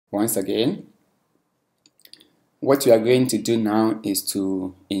Once again, what we are going to do now is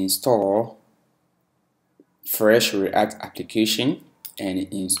to install fresh React application and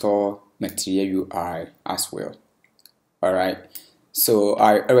install Material UI as well. Alright, so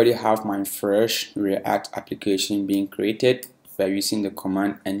I already have my fresh React application being created by using the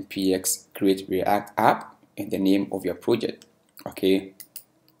command npx create react app and the name of your project. Okay,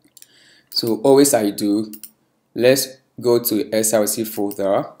 so always I do, let's go to SLC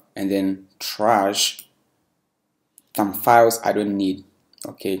folder and then trash some files I don't need.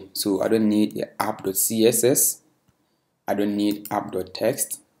 Okay, so I don't need the app.css, I don't need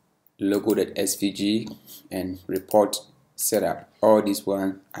app.text, logo.svg, and report setup. All this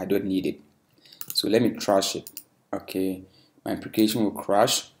one I don't need it, so let me trash it. Okay, my application will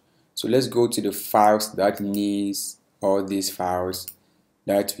crash. So let's go to the files that needs all these files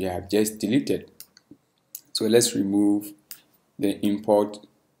that we have just deleted. So let's remove the import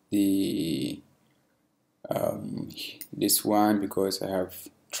the this one because I have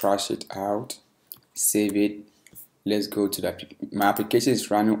trashed it out. Save it. Let's go to the my application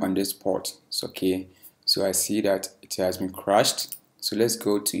is running on this port. It's okay. So I see that it has been crashed. So let's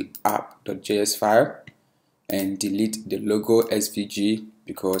go to app.js file and delete the logo svg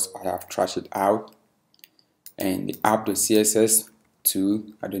because I have trashed it out, and the app.css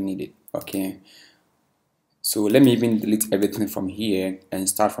too, I don't need it. Okay, so let me even delete everything from here and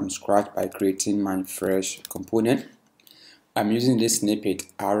start from scratch by creating my fresh component. I'm using this snippet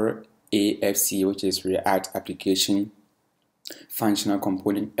RAFC, which is React Application Functional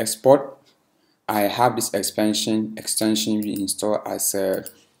Component Export. I have this extension we install as a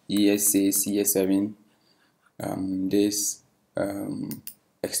ESA CS7. This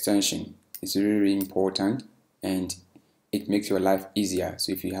extension is really important and it makes your life easier.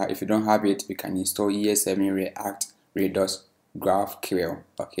 So if you don't have it, you can install ES7 React Redux GraphQL.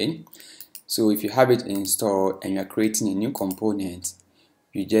 Okay, so if you have it installed and you are creating a new component,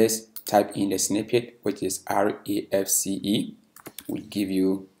 you just type in the snippet, which is RAFCE, will give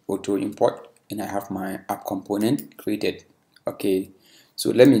you auto import, and I have my app component created. Okay, so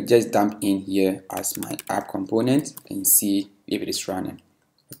let me just dump in here as my app component and see if it is running.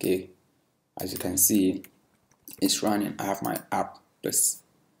 Okay, as you can see, it's running. I have my app plus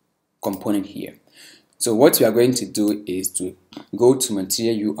component here. So what we are going to do is to go to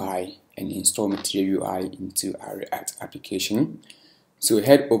Material UI and install Material UI into our React application. So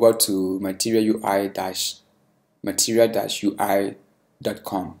head over to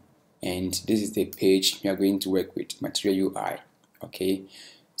material-ui.com, and this is the page we are going to work with, Material UI. Okay,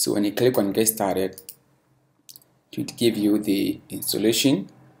 so when you click on get started, it will give you the installation.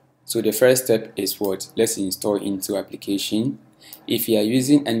 So the first step is what? Let's install into application. If you are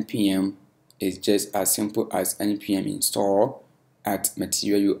using npm, it's just as simple as npm install at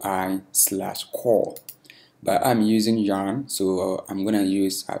material UI/core. But I'm using yarn, so I'm gonna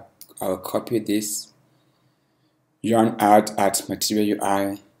use, I'll copy this yarn out at material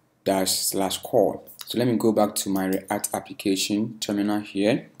UI-/core. So let me go back to my React application terminal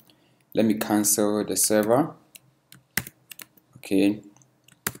here. Let me cancel the server. Okay,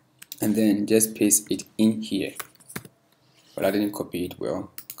 and then just paste it in here. But I didn't copy it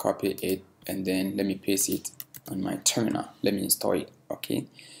well. Copy it and then let me paste it on my terminal. Let me install it. Okay,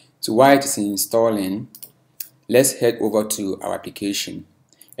 so while it is installing, let's head over to our application,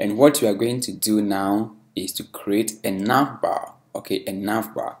 and what we are going to do now is to create a navbar. Okay, a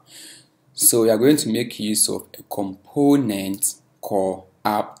navbar. So we are going to make use of a component called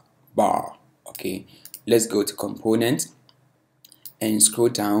Appbar. Okay, let's go to component and scroll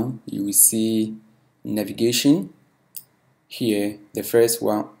down. You will see navigation. Here, the first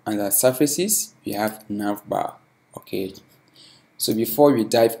one under surfaces, we have navbar. Okay, so before we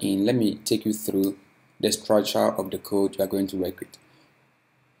dive in, let me take you through the structure of the code we are going to work with.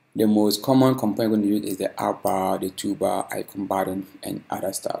 The most common component we're going to use is the Appbar, the toolbar, icon button, and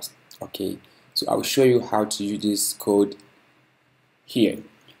other stuff. Okay, so I'll show you how to use this code here.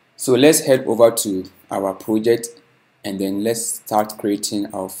 So let's head over to our project and then let's start creating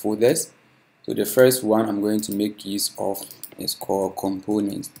our folders. So the first one I'm going to make use of is called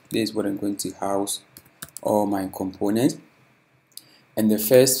components. This is what I'm going to house all my components. And the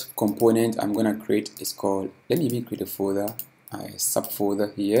first component I'm going to create is called, let me even create a folder, a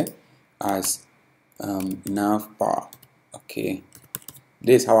subfolder here as navbar. Okay,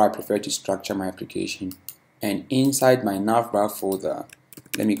 this is how I prefer to structure my application. And inside my navbar folder,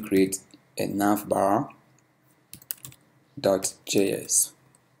 let me create a navbar.js.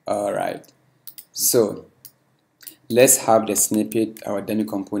 Alright, so let's have the snippet, our dummy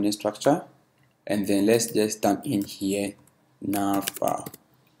component structure, and then let's just dump in here navbar.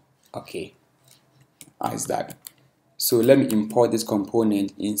 okay, as that. So let me import this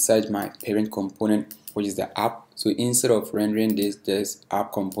component inside my parent component, which is the app. So instead of rendering this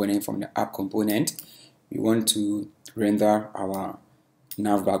app component from the app component, we want to render our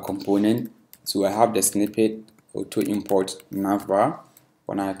navbar component. So I have the snippet auto import navbar.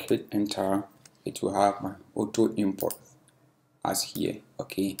 When I click enter, it will have my auto import as here.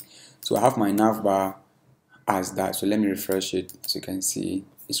 Okay, so I have my navbar as that. So let me refresh it. As you can see,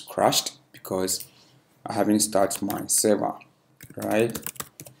 it's crashed because I haven't started my server, right?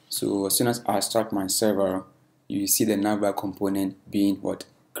 So as soon as I start my server, you see the navbar component being what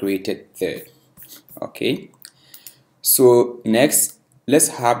created there. Okay, so next, let's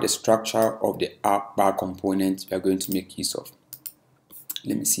have the structure of the Appbar component we are going to make use of.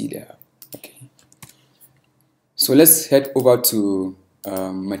 Let me see there. Okay, so let's head over to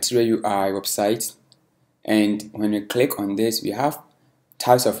Material UI website, and when we click on this, we have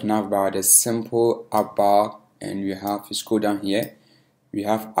types of navbar: the simple Appbar, and we have, you scroll down here, we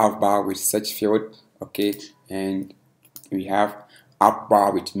have Appbar with search field, okay, and we have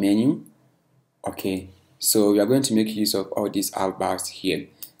Appbar with menu. Okay, so we are going to make use of all these Appbars here.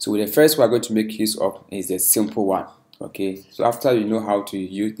 So the first one we're going to make use of is the simple one. Okay, so after you know how to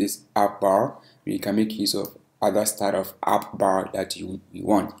use this Appbar, we can make use of other style of Appbar that you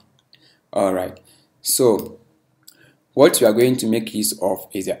want. Alright, so what we are going to make use of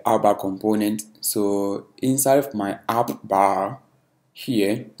is the Appbar component. So inside of my Appbar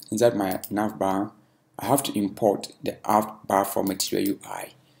here, inside my navbar, I have to import the Appbar from Material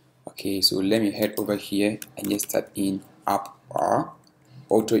UI. Okay, so let me head over here and just type in Appbar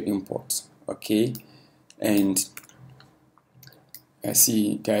auto import. Okay, and I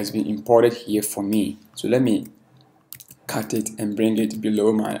see that has been imported here for me. So let me cut it and bring it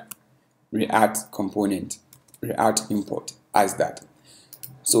below my React component, React import as that.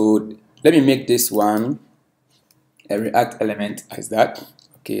 So let me make this one a React element as that.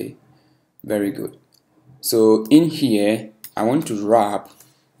 Okay, very good. So in here, I want to wrap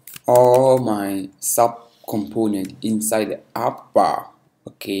all my sub component inside the Appbar.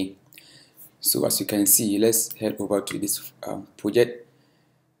 Okay, so as you can see, let's head over to this project.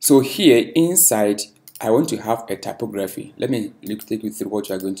 So here inside, I want to have a typography. Let me take you through what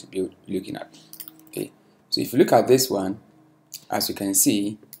you are going to be looking at. Okay, so if you look at this one, as you can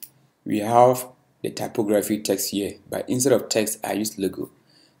see, we have the typography text here, but instead of text, I use logo.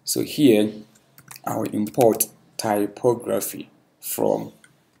 So here, I will import typography from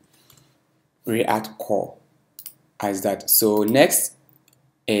React core as that. So next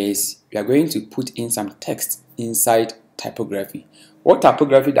is we are going to put in some text inside typography. What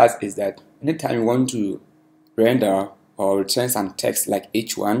typography does is that anytime you want to render or return some text like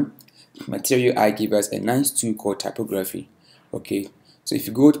H1, Material UI gives us a nice tool called typography. Okay, so if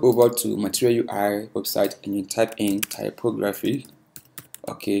you go over to Material UI website and you type in typography,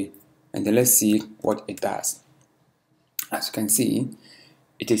 okay, and then let's see what it does. As you can see,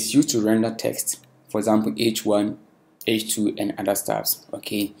 it is used to render text, for example H1, H2 and other stuffs.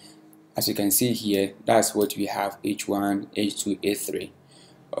 Okay, as you can see here, that's what we have: H1, H2, H3.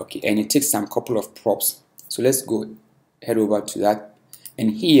 Okay, and it takes some couple of props. So let's go head over to that,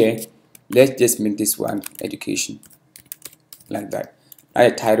 and here let's just make this one education like that.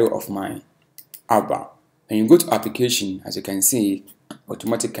 That's the title of my Appbar. And you go to application, as you can see,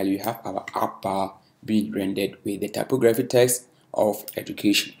 automatically you have our Appbar being rendered with the typography text of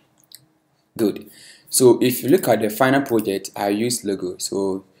education. Good. So if you look at the final project, I use logo,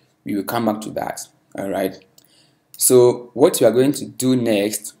 so we will come back to that. All right, so what we are going to do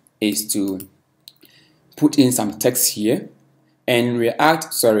next is to put in some text here, and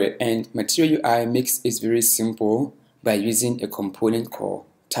Material UI makes it very simple by using a component called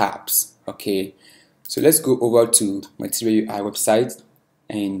tabs. Okay, so let's go over to Material UI website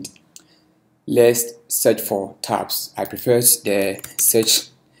and let's search for tabs. I prefer the search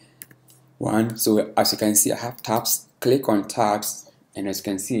one. So as you can see, I have tabs. Click on tabs, and as you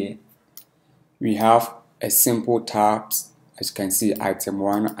can see, we have a simple tabs. As you can see, item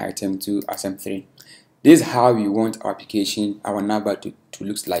 1, item 2, item 3. This is how we want our application, our navbar to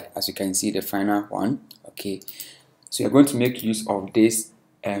look like. As you can see, the final one. Okay, so you're going to make use of this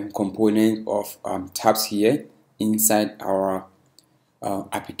component of tabs here inside our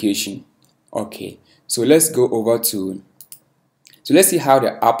application. Okay, so let's go over to, so let's see how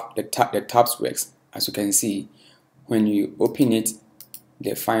the tabs works. As you can see, when you open it,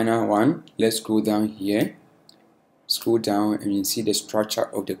 the final one, let's scroll down here, scroll down, and you see the structure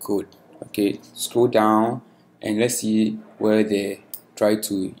of the code. Okay, scroll down and let's see where they try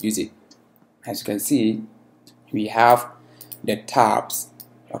to use it. As you can see, we have the tabs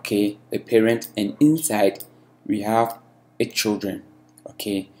okay, a parent, and inside we have a children.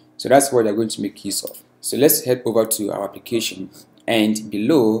 Okay, so that's what we're going to make use of. So let's head over to our application, and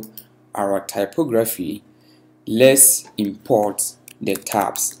below our typography, let's import the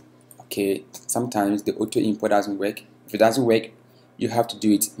tabs. Okay, sometimes the auto import doesn't work. If it doesn't work, you have to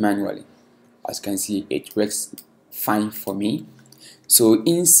do it manually. As you can see, it works fine for me. So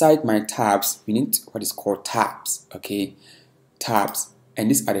inside my tabs, we need what is called tabs. Okay, tabs, and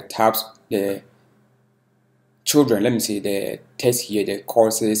these are the tabs, the children, let me say the text here, the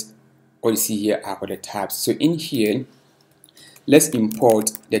courses, what you see here are the tabs. So in here, let's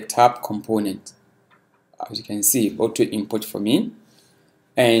import the tab component. As you can see, auto import for me.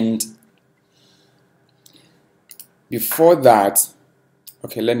 And before that,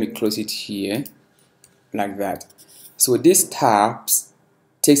 okay, let me close it here like that. So these tabs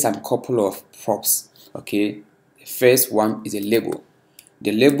takes a couple of props. Okay, the first one is a label.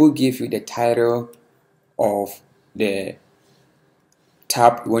 The label gives you the title of the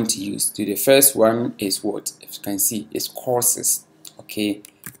tab you want to use. So the first one is what, if you can see, is courses. Okay,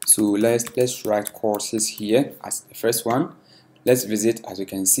 so let's write courses here as the first one. Let's visit, as you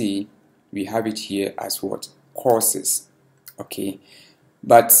can see, we have it here as what, courses. Okay,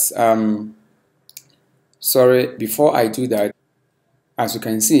 but sorry, before I do that, as you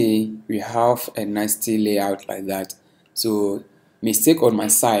can see, we have a nasty layout like that. So mistake on my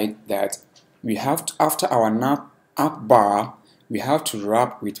side that we have to, after our Appbar, we have to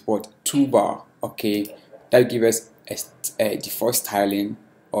wrap with what, toolbar. Okay, that gives us a default styling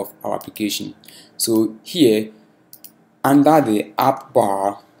of our application. So here under the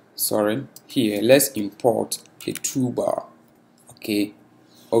Appbar, sorry, here let's import the toolbar. Okay,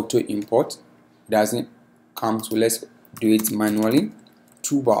 auto import doesn't come, so let's do it manually.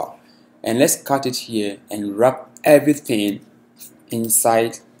 Toolbar, and let's cut it here and wrap everything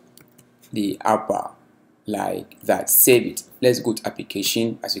inside the Appbar like that. Save it. Let's go to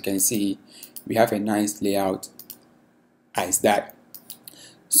application. As you can see, we have a nice layout as that.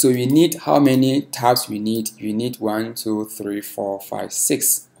 So we need, how many tabs we need? We need 1, 2, 3, 4, 5,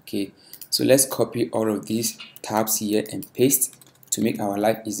 6. Okay, so let's copy all of these tabs here and paste to make our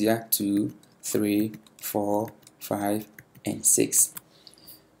life easier. 2, 3, 4, 5, and 6.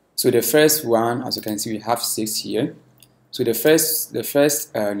 So the first one, as you can see, we have 6 here. So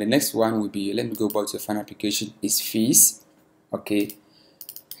the next one will be, let me go back to the final application, is fees. Okay,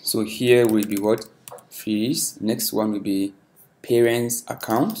 so here will be what, fees. Next one will be parents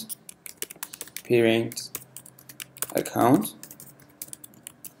account, parent account.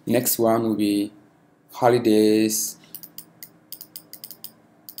 Next one will be holidays,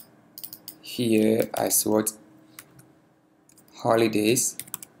 here as what, holidays.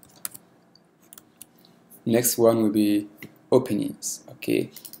 Next one will be openings.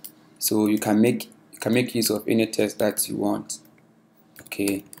 Okay, so you can make use of any text that you want.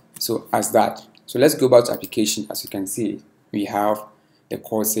 Okay, so as that. So let's go back to application. As you can see, we have the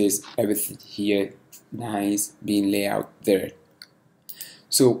courses, everything here, nice being layout there.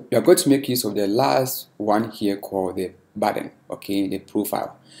 So we are going to make use of the last one here called the button. Okay, the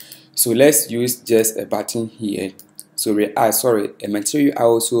profile. So let's use just a button here. So a material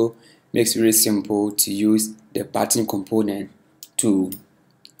also makes it really simple to use the button component to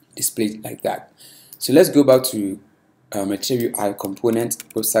display it like that. So let's go back to material I component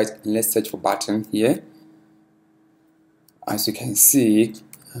website and let's search for button here. As you can see,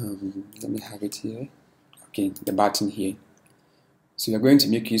 let me have it here. Okay, the button here. So we're going to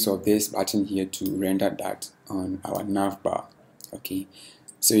make use of this button here to render that on our navbar. Okay,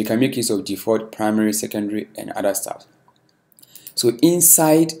 so you can make use of default, primary, secondary, and other stuff. So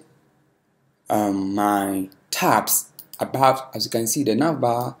inside my tabs above, as you can see, the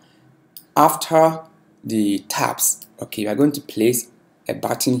navbar, after the tabs, okay, we are going to place a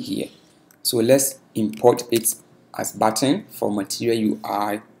button here. So let's import it as button for material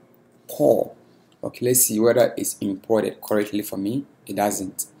UI core. Okay, let's see whether it's imported correctly for me. It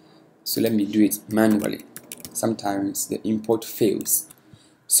doesn't, so let me do it manually. Sometimes the import fails.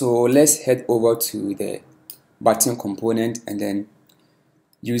 So let's head over to the button component and then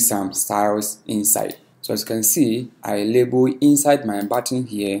use some styles inside. So as you can see, I label inside my button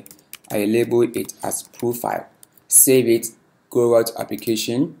here, I label it as profile. Save it, go over to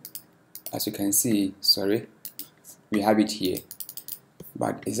application. As you can see, sorry, we have it here,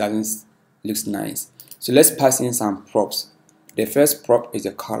 but it doesn't look nice. So let's pass in some props. The first prop is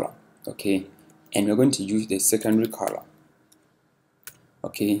the color, okay, and we're going to use the secondary color.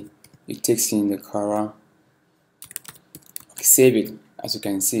 Okay, it takes in the color. Okay, save it. As you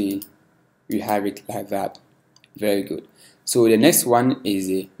can see, we have it like that. Very good. So the next one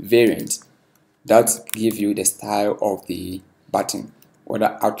is a variant that gives you the style of the button,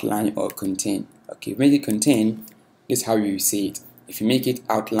 whether outline or contain. Okay, make it contain, this is how you say it. If you make it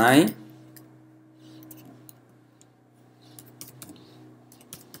outline,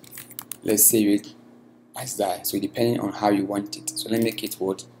 let's save it as that. So depending on how you want it. So let's make it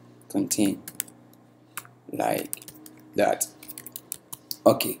what? Contain, like that.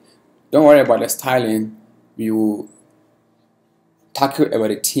 Okay, don't worry about the styling. We will tackle about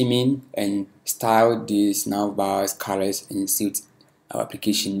the theming and style these navbars, colors, and suit our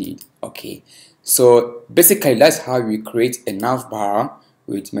application need. Okay, so basically that's how we create a navbar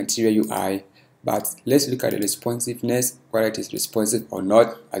with Material UI. But let's look at the responsiveness, whether it is responsive or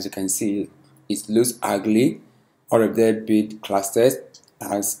not. As you can see, it looks ugly. All of them bit clusters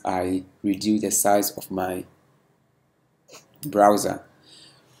as I reduce the size of my browser.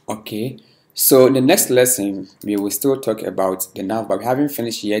 Okay, so in the next lesson we will still talk about the navbar. We haven't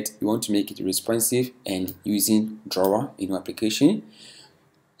finished yet. We want to make it responsive and using drawer in our application.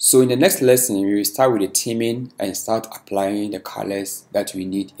 So in the next lesson we will start with the theming and start applying the colors that we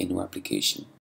need in our application.